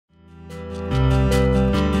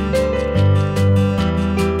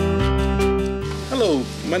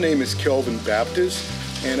My name is Kelvin Baptist,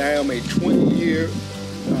 and I am a 20-year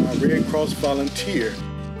Red Cross volunteer.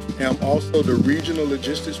 And I'm also the Regional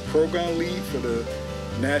Logistics Program Lead for the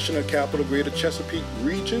National Capital Greater Chesapeake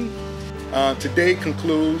region. Today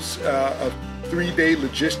concludes a 3-day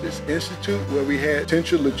Logistics Institute where we had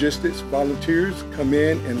potential logistics volunteers come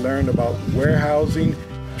in and learn about warehousing,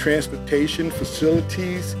 transportation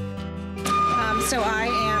facilities. So I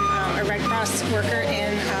am a Red Cross worker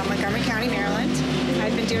in Montgomery County, Maryland.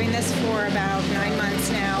 I've been doing this for about 9 months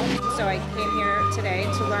now. So I came here today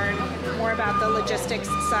to learn more about the logistics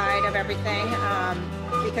side of everything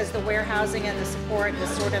because the warehousing and the support is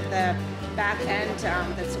sort of the back end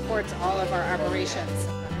that supports all of our operations.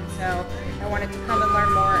 So I wanted to come and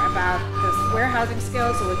learn more about the warehousing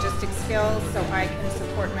skills, the logistics skills, so I can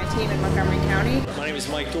support my team in Montgomery County. My name is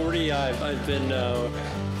Mike Doherty. I've been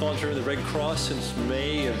volunteering with the Red Cross since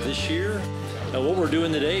May of this year. What we're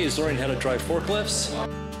doing today is learning how to drive forklifts.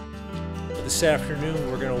 This afternoon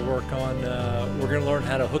we're going to work on, we're going to learn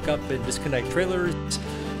how to hook up and disconnect trailers.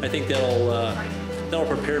 I think that'll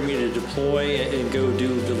prepare me to deploy and go do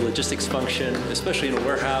the logistics function, especially in a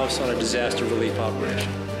warehouse on a disaster relief operation.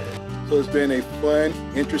 So it's been a fun,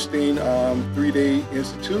 interesting 3-day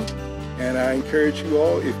institute, and I encourage you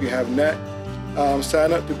all, if you have not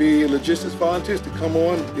signed up to be logistics volunteers, to come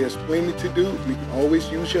on. There's plenty to do. We can always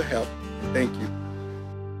use your help. Thank you.